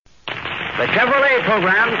The Chevrolet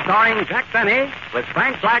program starring Jack Benny with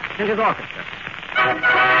Frank Black and his orchestra.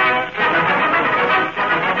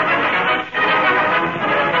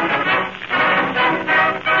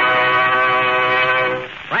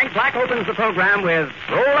 Frank Black opens the program with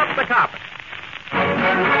Roll Up the Carpet.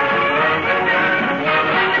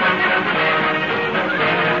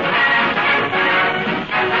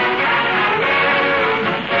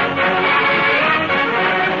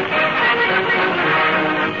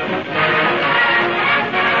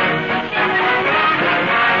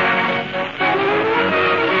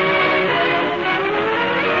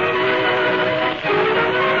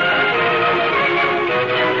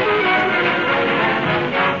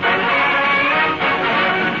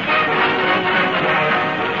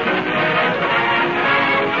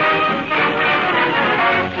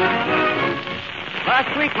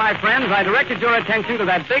 Last week, my friends, I directed your attention to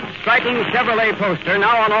that big, striking Chevrolet poster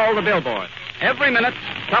now on all the billboards. Every minute,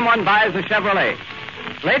 someone buys a Chevrolet.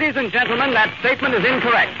 Ladies and gentlemen, that statement is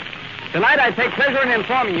incorrect. Tonight, I take pleasure in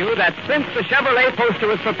informing you that since the Chevrolet poster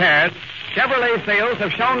was prepared, Chevrolet sales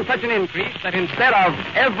have shown such an increase that instead of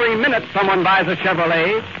every minute someone buys a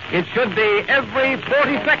Chevrolet, it should be every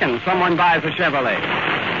 40 seconds someone buys a Chevrolet.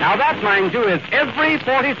 Now that, mind you, is every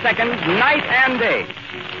 40 seconds, night and day.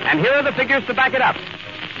 And here are the figures to back it up.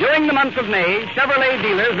 During the month of May, Chevrolet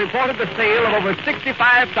dealers reported the sale of over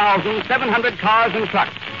 65,700 cars and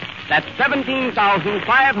trucks. That's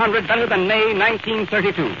 17,500 better than May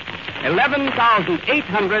 1932.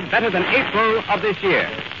 11,800 better than April of this year.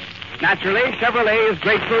 Naturally, Chevrolet is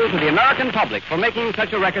grateful to the American public for making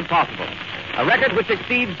such a record possible. A record which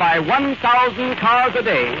exceeds by 1,000 cars a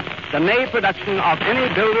day the May production of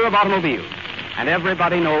any builder of automobiles. And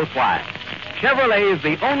everybody knows why. Chevrolet is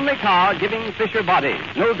the only car giving Fisher bodies,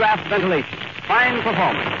 no draft ventilation, fine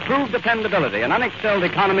performance, proved dependability, and unexcelled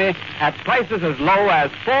economy at prices as low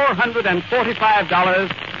as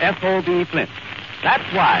 $445 FOB Flint.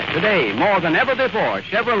 That's why, today, more than ever before,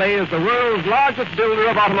 Chevrolet is the world's largest builder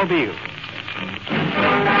of automobiles.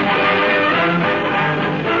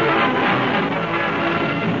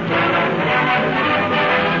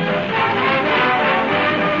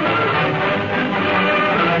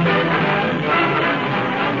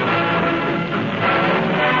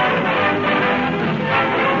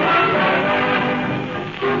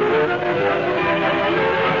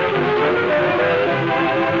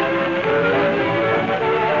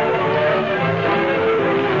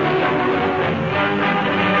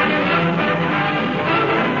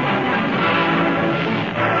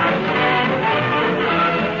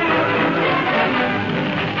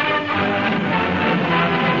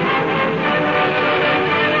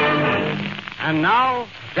 And now,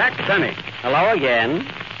 Jack Benny. Hello again.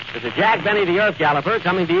 This is Jack Benny, the Earth Galloper,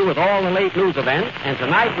 coming to you with all the late news events. And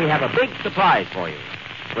tonight we have a big surprise for you.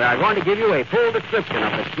 We are going to give you a full description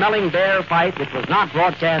of the smelling bear fight which was not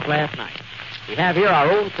broadcast last night. We have here our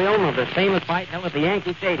own film of this famous fight held at the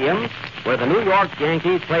Yankee Stadium, where the New York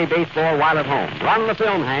Yankees play baseball while at home. Run the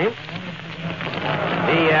film, Hank.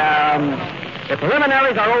 The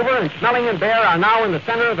preliminaries are over, and Smelling and Bear are now in the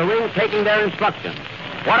center of the ring taking their instructions.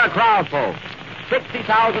 What a crowd, folks.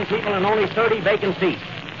 60,000 people and only 30 vacant seats.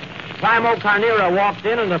 Primo Carnera walks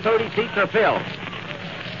in and the 30 seats are filled.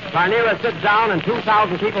 Carnera sits down and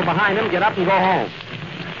 2,000 people behind him get up and go home.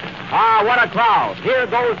 Ah, what a crowd. Here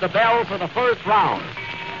goes the bell for the first round.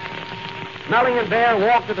 Smelling and Bear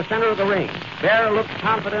walk to the center of the ring. Bear looks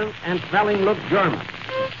confident and Smelling looks German.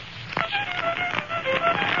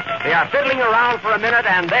 They are fiddling around for a minute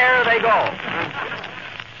and there they go.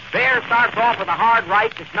 Bear starts off with a hard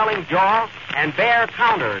right to Smelling's jaw, and Bear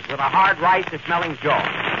counters with a hard right to Smelling's jaw.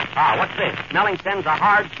 Ah, what's this? Smelling sends a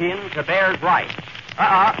hard pin to Bear's right.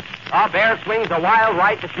 Bear swings a wild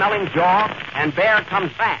right to Smelling's jaw, and Bear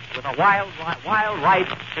comes back with a wild right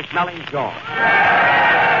to Smelling's jaw.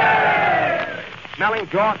 Smelling's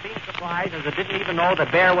jaw seemed surprised as it didn't even know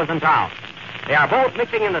that Bear was in town. They are both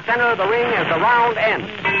mixing in the center of the ring as the round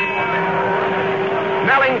ends.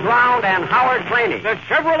 Smelling's round and Howard training. The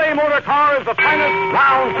Chevrolet motor car is the finest.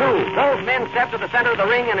 Round two. Both men step to the center of the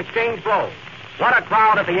ring and exchange blows. What a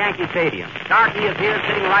crowd at the Yankee Stadium. Starkey is here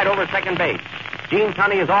sitting right over second base. Gene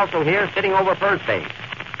Tunney is also here sitting over first base.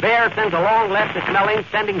 Bear sends a long left to Smelling,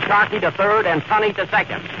 sending Starkey to third and Tunney to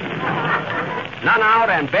second. None out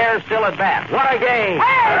and Bear still at bat. What a game.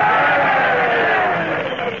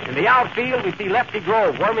 In the outfield, we see Lefty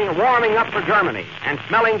Grove warming up for Germany, and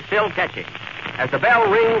Smelling still catching. As the bell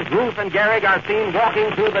rings, Ruth and Gehrig are seen walking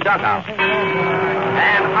through the dugout.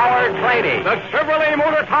 And Howard training. The Chevrolet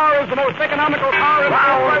motor car is the most economical car in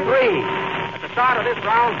round three. At the start of this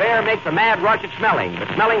round, Bear makes a mad rush at Smelling. But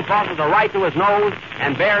Smelling crosses a right to his nose,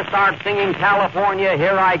 and Bear starts singing California,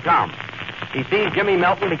 Here I Come. He sees Jimmy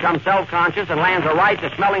Melton become self-conscious and lands a right to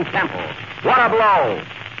Smelling's temple. What a blow!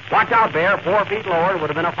 Watch out, Bear. 4 feet lower would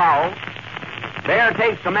have been a foul. Bear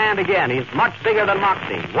takes command again. He's much bigger than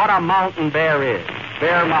Moxie. What a mountain Bear is.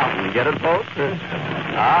 Bear Mountain. Get it, folks?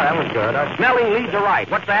 That was good. Smelling leads a right.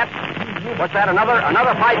 What's that? What's that?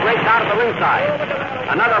 Another fight breaks out at the ringside.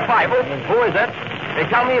 Another fight. Who is it? They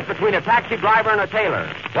tell me it's between a taxi driver and a tailor.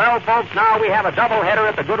 Well, folks, now we have a doubleheader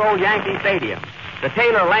at the good old Yankee Stadium. The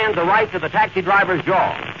tailor lands a right to the taxi driver's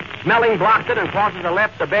jaw. Smelling blocks it and crosses a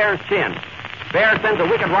left to Bear's chin. Bear sends a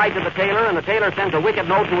wicked right to the tailor, and the tailor sends a wicked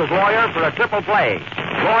note to his lawyer for a triple play.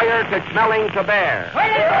 Lawyer to Smelling to Bear.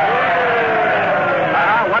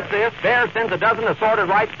 What's this? Bear sends a dozen assorted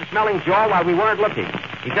rights to Smelling's jaw while we weren't looking.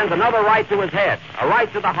 He sends another right to his head, a right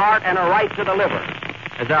to the heart, and a right to the liver.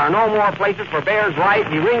 As there are no more places for Bear's right,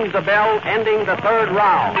 he rings the bell, ending the 3rd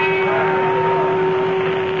round.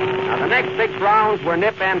 Now, the next 6 rounds were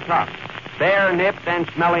nip and tuck. Bear nipped and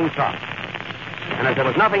Smelling tucked. And as there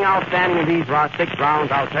was nothing outstanding in these 6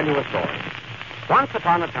 rounds, I'll tell you a story. Once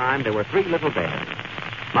upon a time, there were 3 little bears.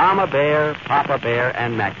 Mama Bear, Papa Bear,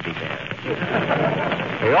 and Maxie Bear.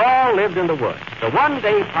 They all lived in the woods. So one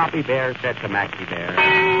day, Poppy Bear said to Maxie Bear,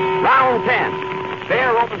 "Round 10.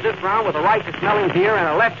 Bear opens this round with a right to Smelling's ear and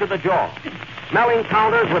a left to the jaw. Smelling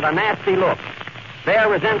counters with a nasty look. Bear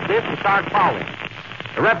resents this and starts fouling.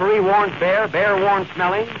 The referee warns Bear, Bear warns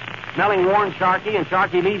Smelling, Smelling warns Sharky, and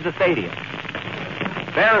Sharky leaves the stadium.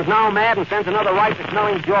 Bear is now mad and sends another right to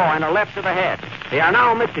Smelling's jaw and a left to the head. They are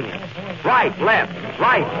now mixing it. Right, left,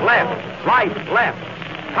 right, left, right, left.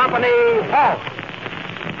 Company, halt.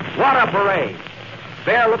 What a parade.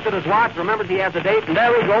 Bear looks at his watch, remembers he has a date, and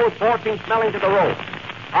there he goes, forcing Smelling to the rope.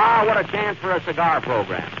 What a chance for a cigar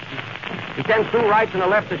program. He sends 2 rights and a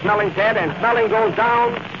left to Smelling's head, and Smelling goes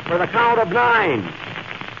down for the count of 9.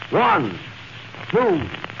 1, 2,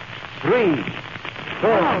 3,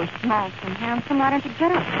 4. Oh, small and handsome, why don't you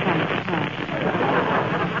get up sometime?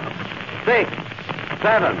 6,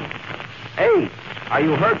 7, 8. Are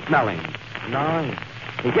you hurt, Smelling? 9.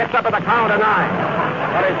 He gets up at the count of 9.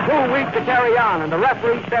 But it's too weak to carry on, and the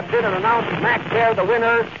referee steps in and announces Max Bear the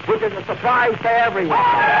winner, which is a surprise to everyone.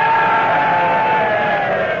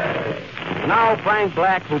 Now Frank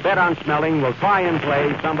Black, who bet on Smelling, will try and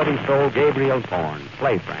play Somebody Stole Gabriel's Horn.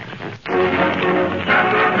 Play, Frank.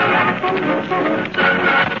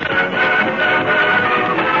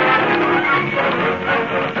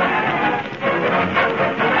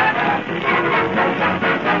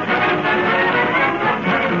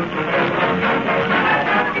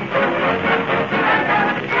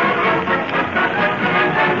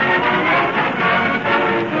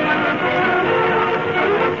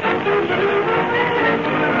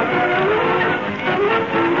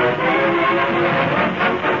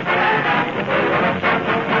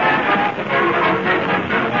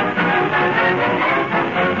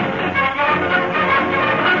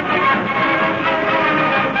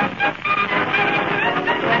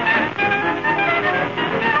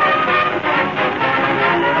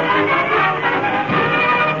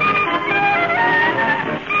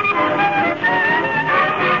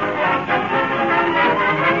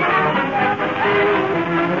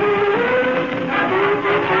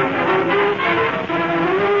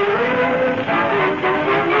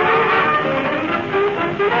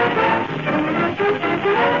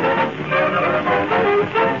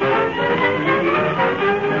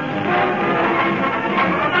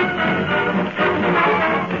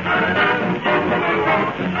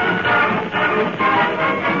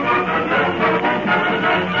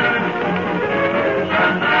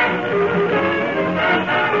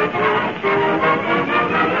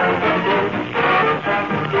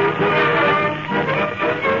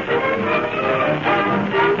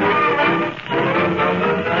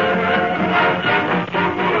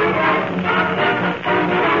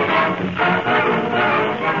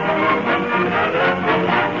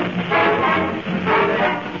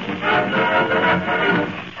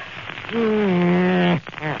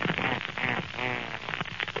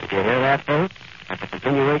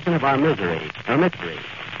 Of our misery, or mystery.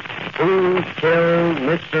 Who killed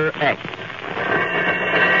Mr. X?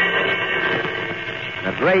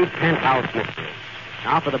 The great penthouse mystery.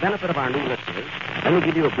 Now, for the benefit of our new listeners, let me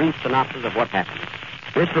give you a brief synopsis of what happened.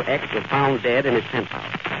 Mr. X was found dead in his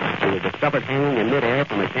penthouse. He was discovered hanging in midair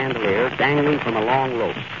from a chandelier, dangling from a long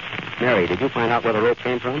rope. Mary, did you find out where the rope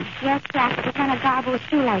came from? Yes, Jack. It was on a garble with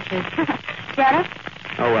shoelaces. Get it?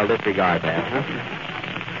 Oh, well, disregard that, huh?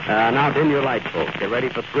 Now dim your lights, folks. Get ready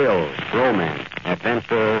for thrills, romance,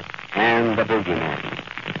 adventure, and the boogeyman.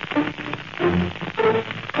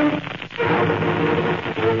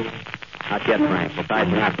 Not yet, Frank. Besides,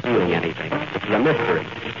 we're not feeling anything. This is a mystery.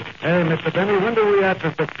 Hey, Mr. Benny, when do we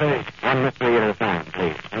address this case? One mystery at a time,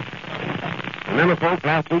 please. Remember, folks,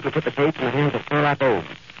 last week we put the case in the hands of Sherlock Holmes,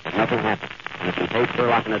 but nothing happened. And if we paid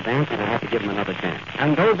Sherlock in advance, we will have to give him another chance.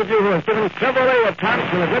 And those of you who have given Chevrolet a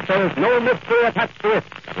chance will admit there is no mystery attached to it.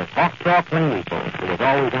 It was Hawksaw Cleaning, folks, who was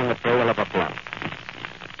always on the trail of a plum.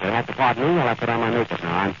 You'll have to pardon me while I put on my makeup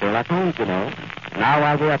now. I'm Sherlock Holmes, you know. Now,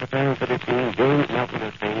 while we are preparing for this scene, James Nelson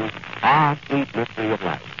is saying, Our Sweet Mystery of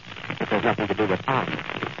Life. It has nothing to do with our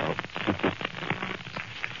mystery, folks.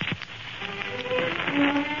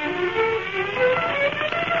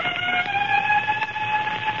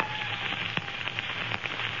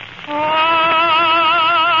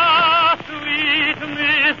 Ah, sweet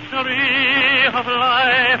mystery of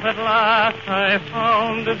life, at last I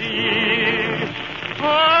found thee. I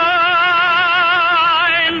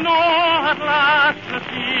know at last the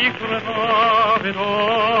secret of it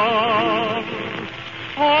all.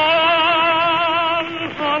 All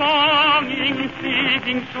the longing,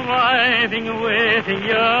 seeking, striving, waiting,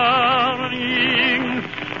 yearning,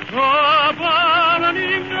 the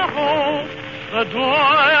burning hope, the joy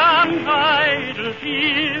and idle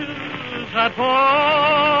tears that fall.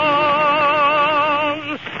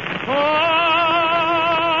 For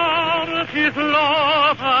 'tis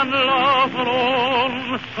love and love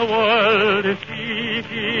alone the world is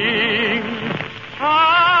seeking.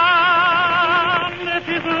 And it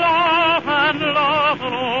is love and love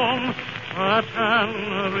alone that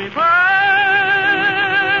can repay.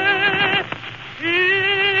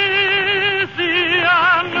 Is the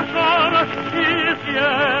answer, is the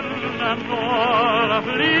end and all of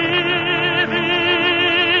living.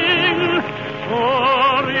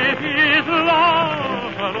 For it is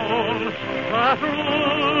love alone that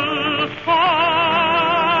rules all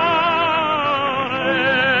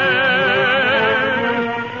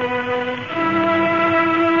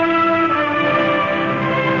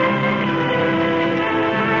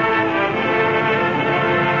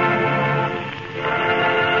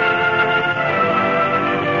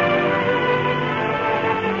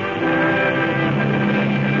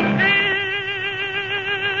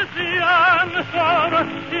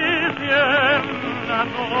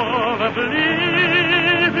of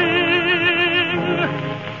living,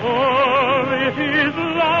 for it is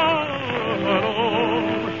love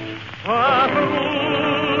alone that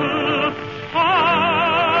rules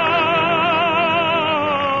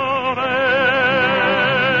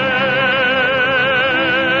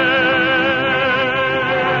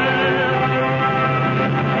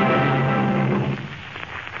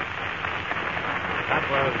That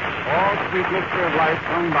was All Sweet Mystery of Life,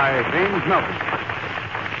 sung by James Nelson.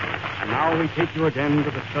 And now we take you again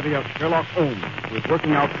to the study of Sherlock Holmes, who is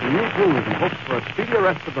working out some new clues in hopes for a speedy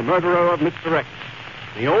arrest of the murderer of Mr. X.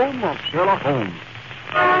 The Home of Sherlock Holmes.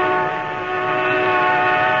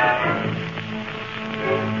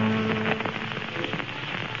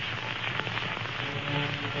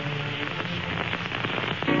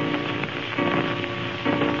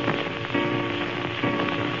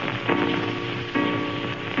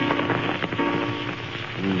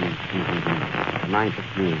 The 9th of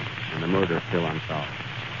June, and the murder is still unsolved.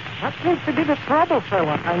 That seems to be the trouble,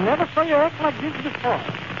 Sherlock. I never saw you act like this before.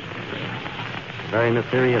 Very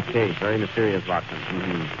mysterious case. Very mysterious, Watson.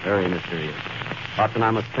 Very mysterious. Watson,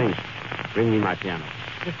 I must think. Bring me my piano.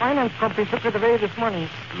 The finance company took it away this morning.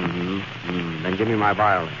 Then give me my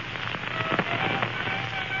violin.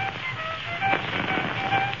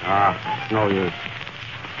 It's no use.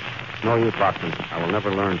 No use, Watson. I will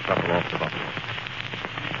never learn shuffle off the buffalo.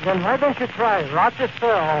 Then why don't you try Rochester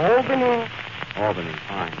or Albany? Albany,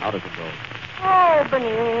 fine. How does it go?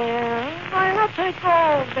 Albany. Why not take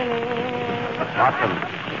Albany?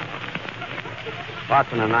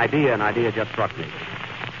 Watson, an idea just struck me.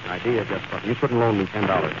 You couldn't loan me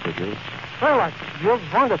 $10, could you? Sherlock, you're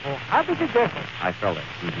wonderful. How did you guess it? I felt it.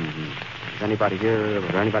 Was there anybody here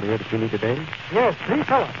that you knew today? Yes, 3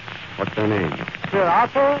 fellows. What's their names? Sir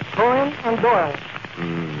Arthur, Cohen, and Doyle.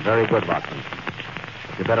 Very good, Watson.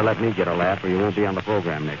 But you better let me get a laugh or you won't be on the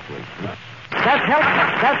program next week.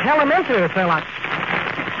 That's elementary, Sherlock.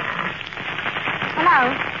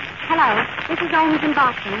 Hello. This is Holmes in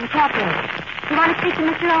Boston, Incorporated. You want to speak to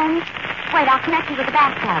Mr. Holmes? Wait, I'll connect you with the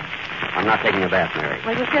bathtub. I'm not taking a bath, Mary.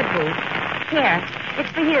 Well, you should be. Here, it's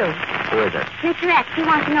for you. Who is it? Mr. X, he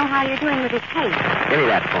wants to know how you're doing with his case. Give me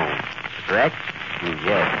that phone. Mr. X?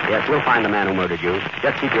 Yes, we'll find the man who murdered you.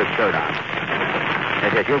 Just keep your shirt on.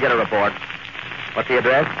 Yes, you'll get a report. What's the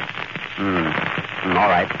address? All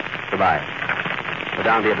right. Goodbye. Put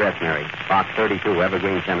down the address, Mary. Box 32,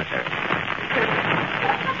 Evergreen Cemetery.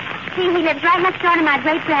 See, he lives right next door to my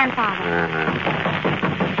great-grandfather.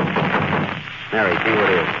 Mary, see who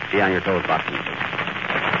it is. Be on your toes, Watson.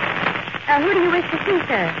 Who do you wish to see,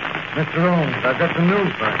 sir? Mr. Holmes, I've got some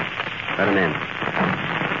news for you. Let him in.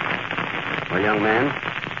 Well, young man,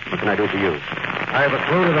 what can I do for you? I have a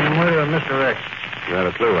clue to the murder of Mr. X. You have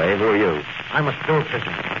a clue, eh? Who are you? I'm a stool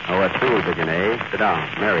pigeon. Oh, a stool pigeon, eh? Sit down.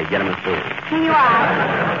 Mary, get him a stool. Here you are.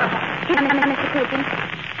 Mr. Pigeon.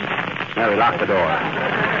 Mary, lock the door.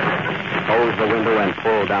 Close the window and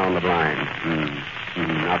pull down the blinds.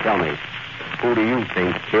 Now tell me, who do you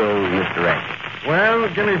think killed Mr. X? Well,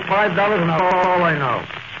 give me $5 and that's all I know.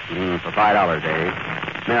 For $5, eh?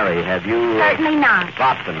 Mary, have you... Certainly not.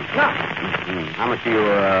 Watson. No. How much do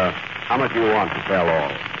you want to sell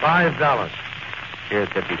all? $5. Here's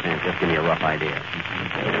 50 cents. Just give me a rough idea.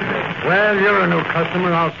 Well, you're a new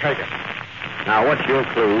customer. I'll take it. Now, what's your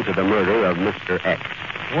clue to the murder of Mr. X?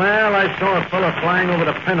 Well, I saw a fellow flying over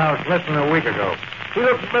the penthouse less than a week ago. He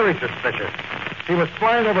looked very suspicious. He was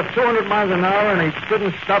flying over 200 miles an hour, and he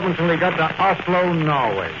didn't stop until he got to Oslo,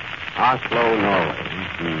 Norway. Oslo, Norway.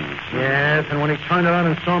 Yes, and when he turned around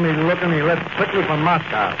and saw me looking, he left quickly for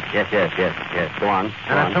Moscow. Yes. Go on.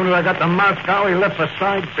 And as soon as I got to Moscow, he left for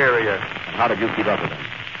Siberia. How did you keep up with him?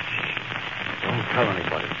 Don't tell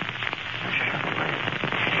anybody.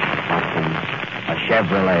 Watson, a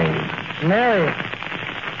Chevrolet. Mary,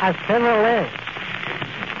 a Chevrolet.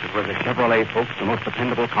 It was a Chevrolet, folks, the most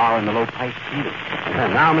dependable car in the low-price field.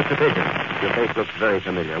 And now, Mr. Pigeon, your face looks very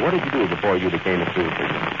familiar. What did you do before you became a stool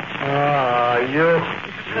pigeon? You...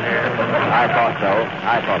 I thought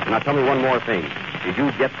so. Now, tell me one more thing. Did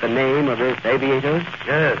you get the name of this aviator?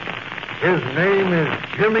 Yes. His name is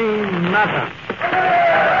Jimmy Mattern.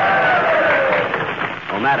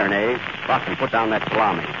 Oh, Mattern, eh? Watson, put down that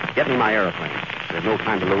salami. Get me my airplane. There's no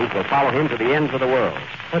time to lose. We'll follow him to the ends of the world.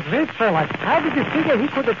 But wait, Sherlock, how did you figure he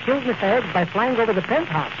could have killed Mr. X by flying over the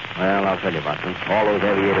penthouse? Well, I'll tell you, Watson. All those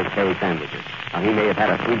aviators carry sandwiches. Now, he may have had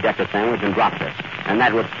a 3-decker sandwich and dropped it. And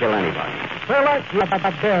that would kill anybody. Sherlock, you're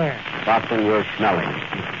a bear. Watson, you're smelling.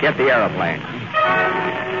 Get the airplane.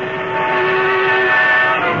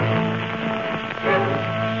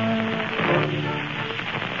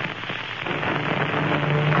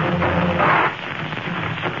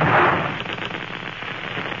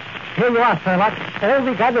 Here you are, Sherlock. All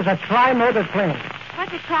we got is a tri-motor plane.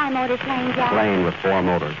 What's a tri-motor plane, Jack? Plane with 4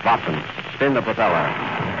 motors. Watson, spin the propeller.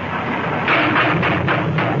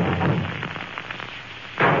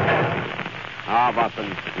 Watson,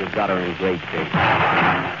 you've got her in great shape.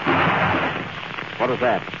 What was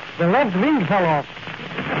that? The left wing fell off.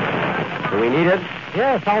 Do we need it?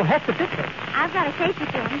 Yes, I'll have to fix it. I've got a safety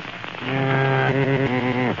pin.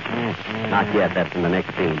 Not yet. That's in the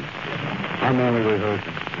next scene. I'm only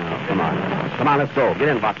rehearsing. Oh, come on, let's go. Get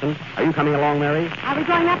in, Watson. Are you coming along, Mary? Are we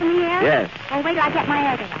going up in the air? Yes. Oh, wait till I get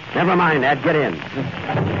my air device. Never mind, Ed. Get in.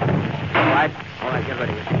 All right, get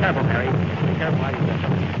ready. Be careful, Mary. Be careful how you get.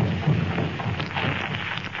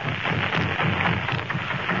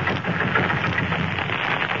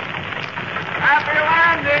 Happy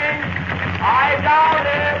landing! I doubt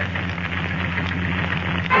it!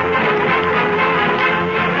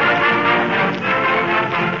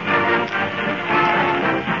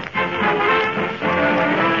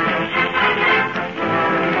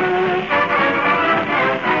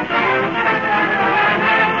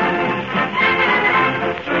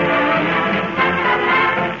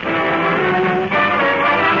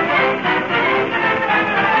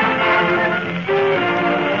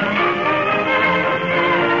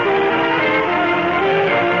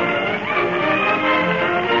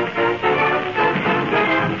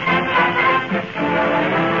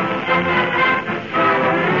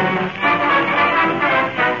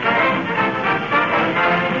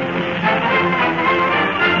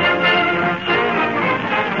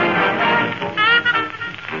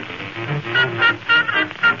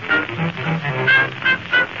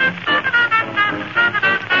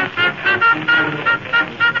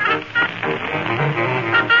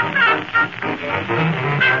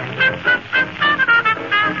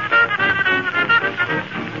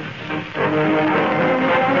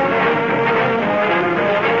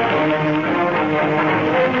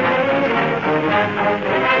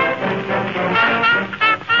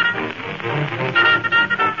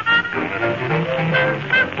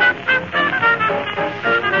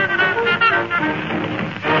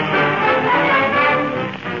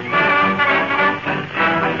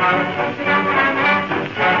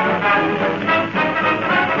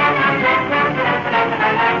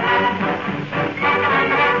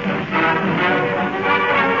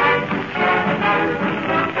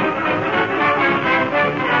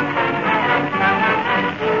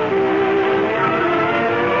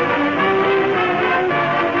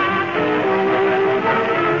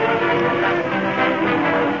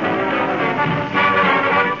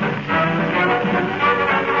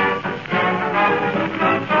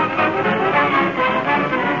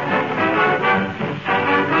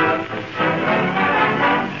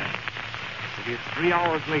 3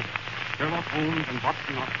 hours later, Sherlock Holmes and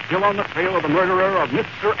Watson are still on the trail of the murderer of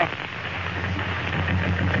Mr. X.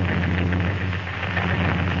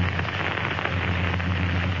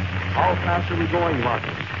 How fast are we going,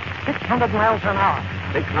 Watson? 600 miles an hour.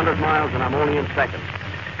 600 miles, and I'm only in second.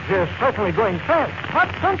 We're certainly going fast. What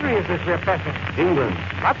country is this we're passing? England.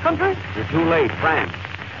 What country? You're too late. France.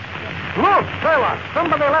 Look, Sherlock.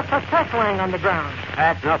 Somebody left a tack lying on the ground.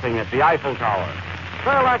 Pack nothing. It's the Eiffel Tower.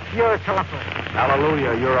 Sherlock, you're a telephone.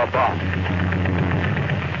 Hallelujah, you're a bum.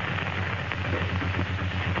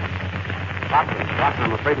 Watson,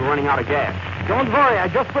 I'm afraid we're running out of gas. Don't worry. I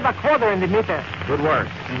just put a quarter in the meter. Good work.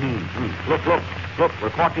 Look, we're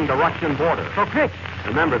crossing the Russian border. So quick.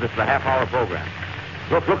 Remember, this is a half-hour program.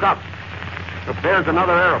 Look up. Look, there's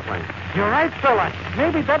another airplane. You're right, Sherlock.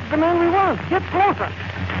 Maybe that's the man we want. Get closer.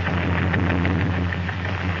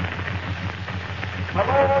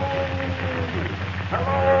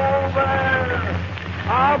 Hello there.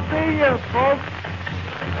 I'll be you, folks.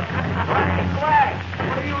 Flag,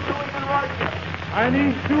 what are you doing in Russia? I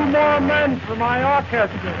need 2 more men for my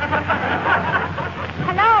orchestra.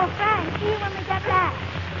 Hello, Frank. See you when we get back.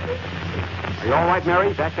 Are you all right,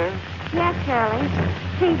 Mary, back there? Yes, Shirley.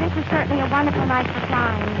 Gee, this is certainly a wonderful night for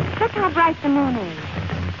flying. Look how bright the moon is.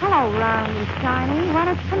 Hello, round and shiny. Why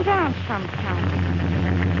don't you come down sometime?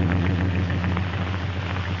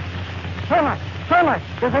 Sherlock,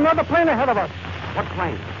 there's another plane ahead of us. What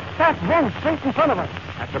plane? That one straight in front of us.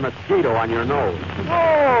 That's a mosquito on your nose.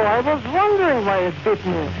 Oh, I was wondering why it bit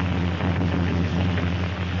me.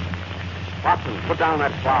 Watson, put down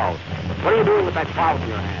that cloud. What are you doing with that cloud in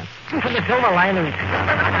your hand? The silver lining.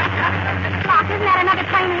 Doc, isn't that another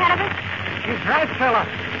plane ahead of us? She's right, Sherlock.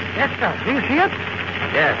 Yes, sir. Do you see it?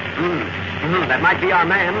 Yes. That might be our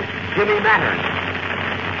man, Jimmy Mattern.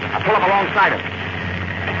 I'll pull up alongside him.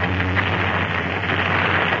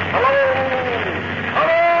 Hello!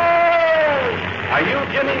 Are you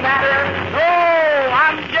Jimmy Mattern? No,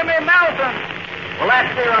 I'm Jimmy Melton. Well,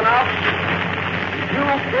 that's clear enough. Did you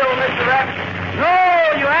kill Mr. X? No,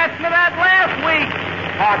 you asked me that last week.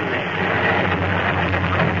 Pardon me.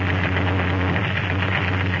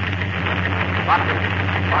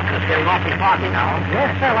 Watson is getting awfully foggy now.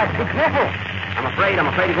 Yes, Sherlock. Be careful. I'm afraid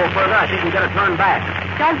to go further. I think we better turn back.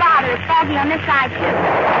 Don't bother. It's foggy on this side, too.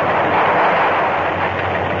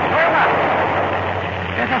 Sherlock,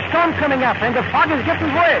 there's a storm coming up, and the fog is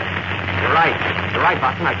getting worse. You're right,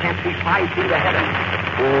 Watson. I can't see 5 feet ahead of me.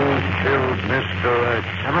 Who killed Mr. X?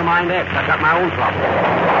 Never mind X. I've got my own trouble.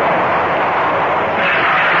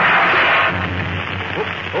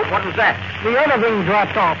 Oh, what was that? The other wing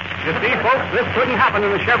dropped off. You see, folks, this couldn't happen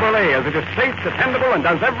in the Chevrolet, as it is safe, dependable, and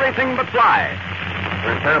does everything but fly.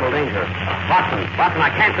 We're in terrible danger. Watson,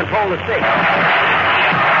 I can't control the stick.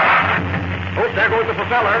 Oh, there goes the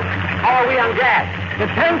propeller. How are we on gas? The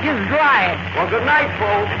tank is dry. Well, good night,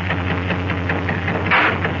 folks.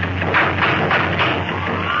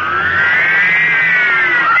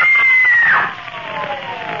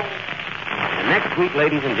 And next week,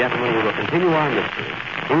 ladies and gentlemen, we will continue our mystery.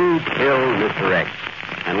 Who killed Mr. X?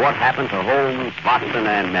 And what happened to Holmes, Watson,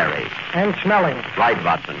 and Mary? And smelling. Right,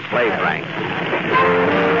 Watson. Play, Frank.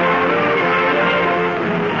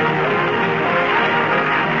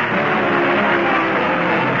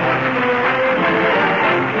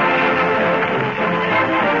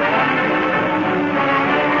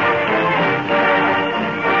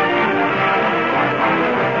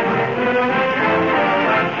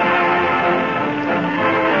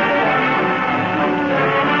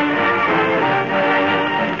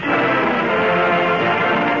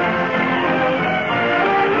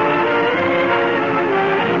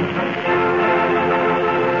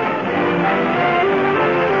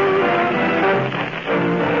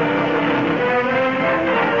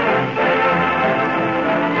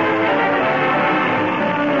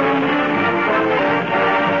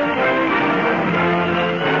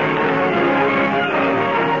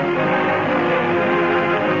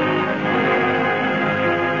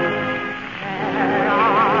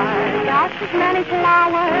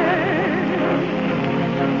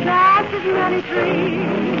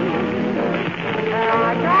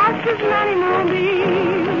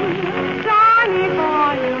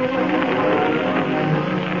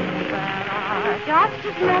 Just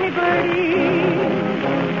as many birdies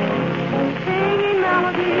singing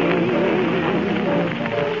melodies.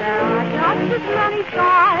 There are just as many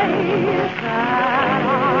skies that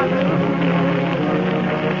are blue.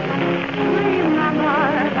 Remember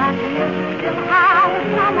that you still have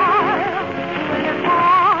summer with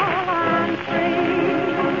fall and spring.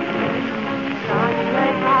 Just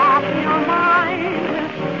make up your mind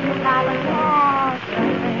that it's lost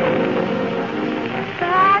and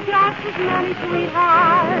his money,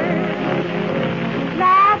 sweetheart.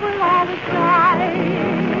 Love will always try.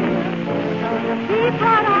 Keep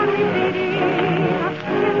right on repeating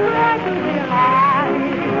his gradually life.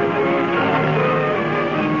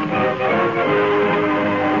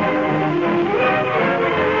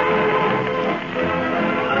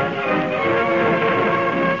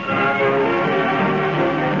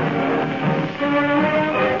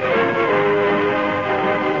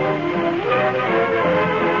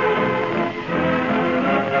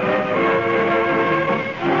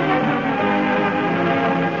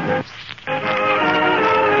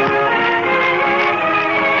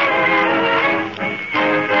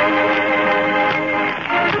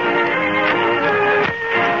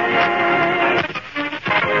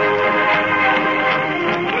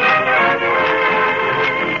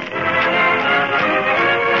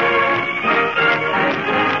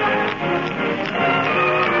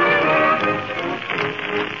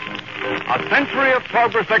 A century of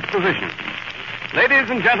progress exposition. Ladies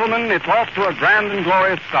and gentlemen, it's off to a grand and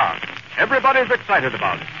glorious start. Everybody's excited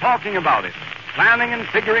about it, talking about it, planning and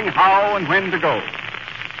figuring how and when to go.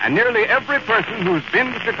 And nearly every person who's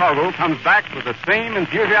been to Chicago comes back with the same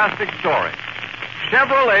enthusiastic story.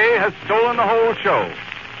 Chevrolet has stolen the whole show.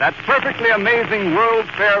 That perfectly amazing World's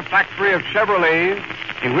Fair factory of Chevrolets,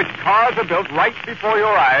 in which cars are built right before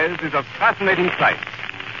your eyes, is a fascinating sight.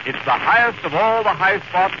 It's the highest of all the high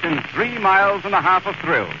spots in 3 miles and a half of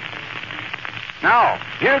thrills. Now,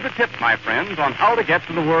 here's a tip, my friends, on how to get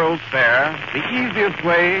to the World's Fair, the easiest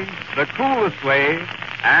way, the coolest way,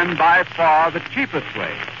 and by far the cheapest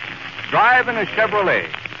way. Drive in a Chevrolet,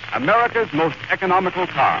 America's most economical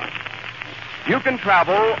car. You can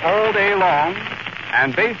travel all day long,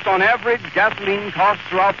 and based on average gasoline costs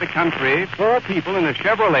throughout the country, 4 people in a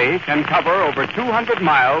Chevrolet can cover over 200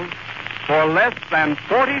 miles for less than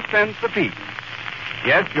 40 cents apiece.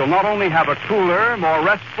 Yes, you'll not only have a cooler, more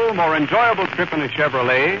restful, more enjoyable trip in a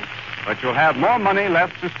Chevrolet, but you'll have more money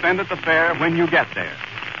left to spend at the fair when you get there.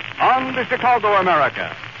 On to Chicago,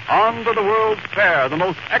 America. On to the World's Fair, the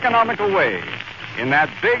most economical way. In that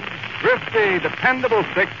big, thrifty, dependable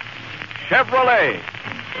 6, Chevrolet.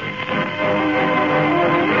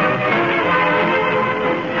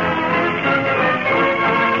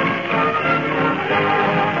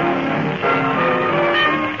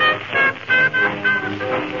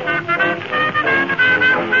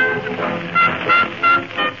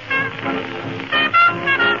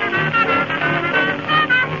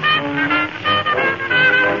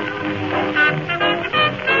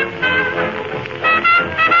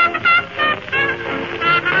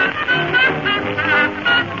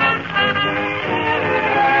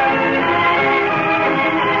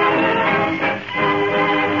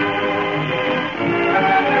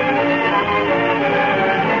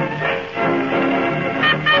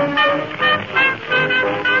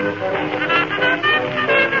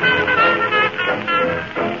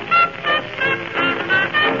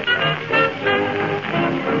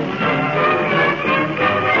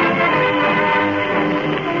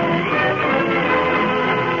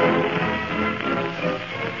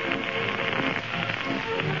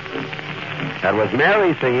 That was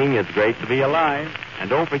Mary singing It's Great to Be Alive. And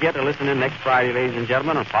don't forget to listen in next Friday, ladies and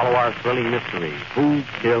gentlemen, and follow our thrilling mystery, Who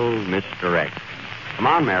Killed Mr. X? Come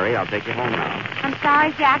on, Mary, I'll take you home now. I'm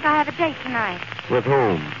sorry, Jack. I have a date tonight. With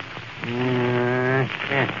whom?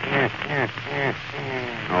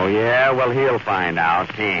 Oh, yeah? Well, he'll find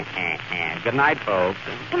out. Good night, folks.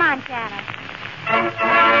 Come on, Shadow.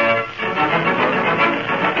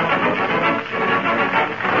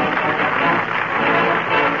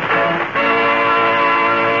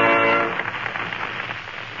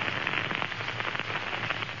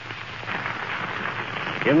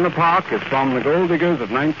 In the Park is from The Gold Diggers of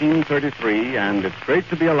 1933, and It's Great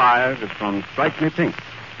to Be Alive is from Strike Me Pink.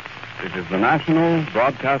 This is the National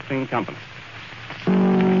Broadcasting Company.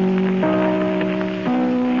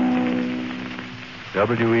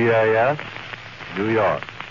 WEAS, New York.